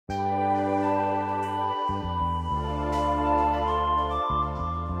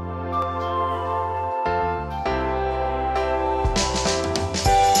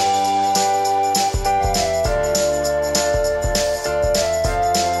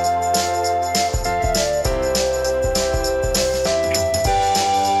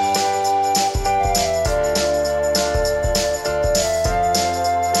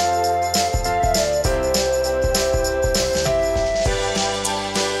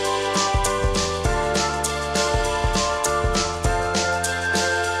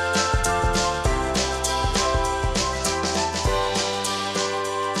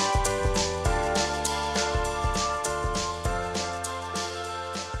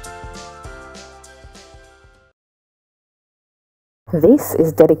This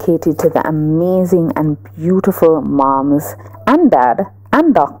is dedicated to the amazing and beautiful moms and dad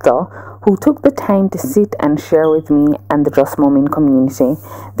and doctor who took the time to sit and share with me and the Just Mom community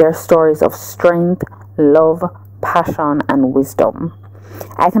their stories of strength, love, passion, and wisdom.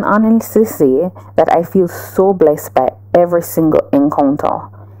 I can honestly say that I feel so blessed by every single encounter.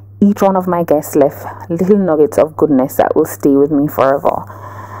 Each one of my guests left little nuggets of goodness that will stay with me forever.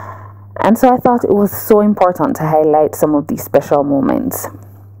 And so I thought it was so important to highlight some of these special moments.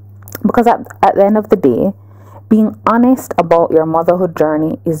 Because at the end of the day, being honest about your motherhood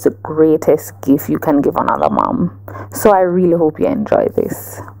journey is the greatest gift you can give another mom. So I really hope you enjoy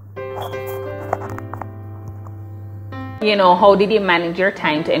this. You know, how did you manage your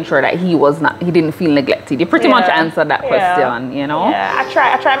time to ensure that he didn't feel neglected? You pretty much answered that question, you know? Yeah,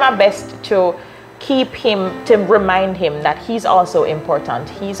 I try my best to keep him, to remind him that he's also important.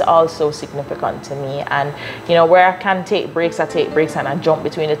 He's also significant to me. And, you know, where I can take breaks, I take breaks and I jump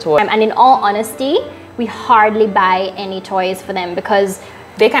between the two. And in all honesty, we hardly buy any toys for them because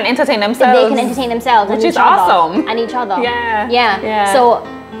they can entertain themselves. They can entertain themselves. Which is awesome. And each other. Yeah. So,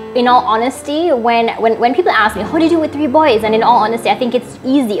 in all honesty, when people ask me, how do you do with 3 boys? And in all honesty, I think it's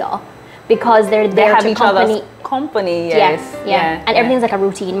easier because they have each other's company. Yes. And everything's like a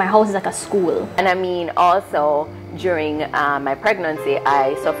routine. My house is like a school. And I mean, also during my pregnancy,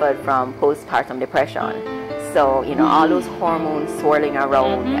 I suffered from postpartum depression. So, you know, all those hormones swirling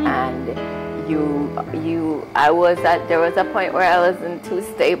around, and there was a point where I wasn't too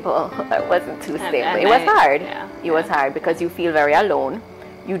stable. I wasn't too stable. It was hard. It was hard because you feel very alone.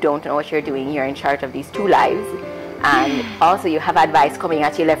 You don't know what you're doing. You're in charge of these 2 lives. And also you have advice coming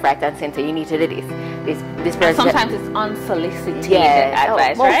at you left, right, and center. You need to do this person. And sometimes it's unsolicited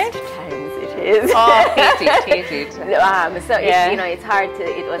advice, right? Most times it is. Oh, hate it. So you know, it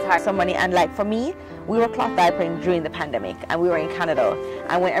was hard. Some money, and like for me, we were cloth diapering during the pandemic, and we were in Canada,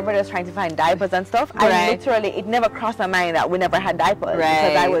 and when everybody was trying to find diapers and stuff, I literally, it never crossed my mind that we never had diapers,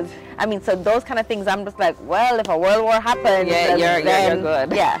 because so those kind of things, I'm just like, well, if a world war happens, you're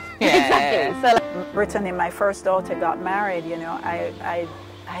good. Exactly. So like, Brittany, my first daughter, got married, you know, I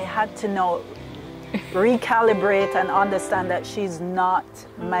had to know, recalibrate and understand that she's not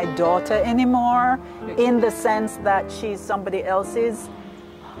my daughter anymore, in the sense that she's somebody else's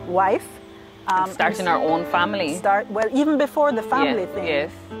wife. Starting our own family. Well, even before the family thing.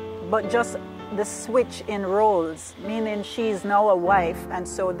 Yes. But just the switch in roles, meaning she's now a wife, and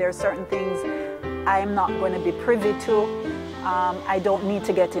so there are certain things I'm not going to be privy to. I don't need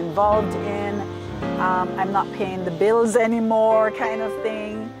to get involved in. I'm not paying the bills anymore, kind of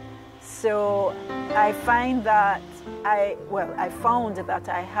thing. So I find that I found that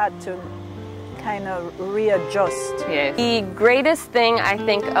I had to kind of readjust. Yes. The greatest thing I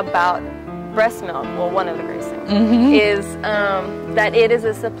think about breast milk, well, one of the greatest things, is that it is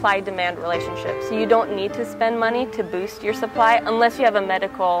a supply-demand relationship. So you don't need to spend money to boost your supply unless you have a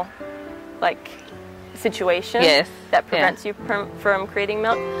medical, situation that prevents you from creating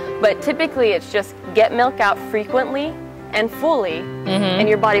milk. But typically, it's just get milk out frequently and fully, and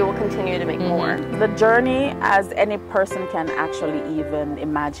your body will continue to make more. the journey, as any person can actually even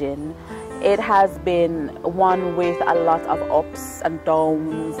imagine, it has been one with a lot of ups and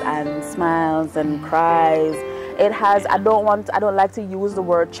downs and smiles and cries. It has, I don't like to use the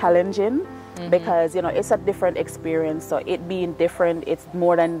word challenging, because, you know, it's a different experience. So it being different, it's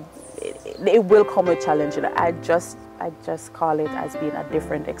more than, it will come with challenge. I just call it as being a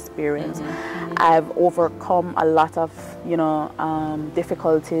different experience. I've overcome a lot of, you know,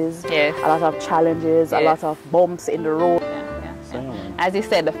 difficulties, a lot of challenges, a lot of bumps in the road. As you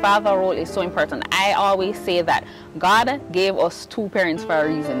said, the father role is so important. I always say that God gave us 2 parents for a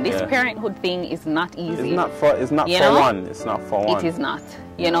reason. This parenthood thing is not easy. It's not for one. It's not for one. It is not.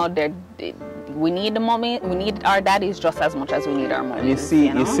 You know, we need the mommy, we need our daddies just as much as we need our mommies.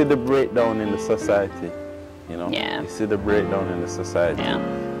 And you see the breakdown in the society. You know, you see the breakdown in the society.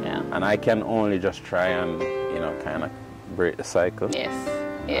 And I can only just try and, you know, kind of break the cycle.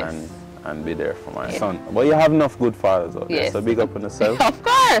 And be there for my son. But you have enough good fathers out there, so big up on yourself. Of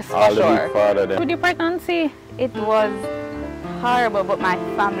course, all the big father there. With your pregnancy, it was horrible, but my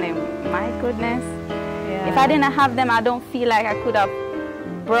family, my goodness. If I didn't have them, I don't feel like I could have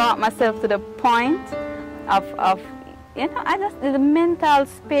brought myself to the point of you know, the mental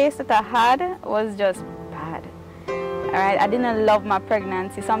space that I had was just bad. All right, I didn't love my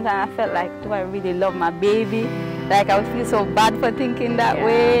pregnancy. Sometimes I felt like, do I really love my baby? Like, I would feel so bad for thinking that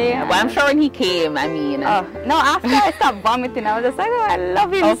way. Well, I'm sure when he came, I mean. No, after I stopped vomiting, I was just like, oh, I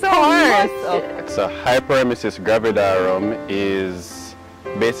love him so much. So hyperemesis gravidarum is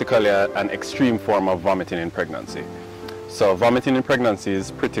basically an extreme form of vomiting in pregnancy. So vomiting in pregnancy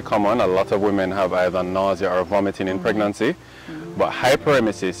is pretty common. A lot of women have either nausea or vomiting in pregnancy. But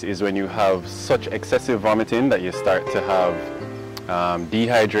hyperemesis is when you have such excessive vomiting that you start to have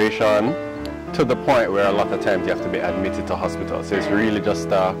dehydration to the point where a lot of times you have to be admitted to hospital. So it's really just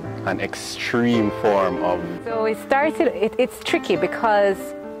an extreme form of... So it started, it's tricky because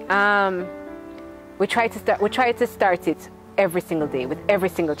we try to start it every single day with every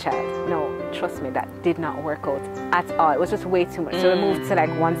single child. No, trust me, that did not work out at all. It was just way too much. So we moved to like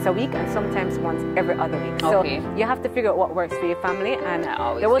once a week and sometimes once every other week. So you have to figure out what works for your family. And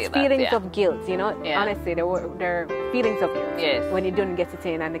there was feelings of guilt, you know. Honestly, there were feelings of guilt when you didn't get it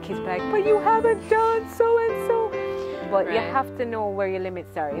in, and the kids be like, but you haven't done so and so. But you have to know where your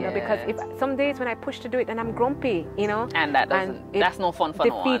limits are, you know, because if some days when I push to do it, then I'm grumpy, you know. And that's no fun for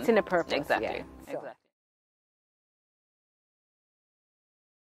no one. Defeating the purpose. Exactly. So.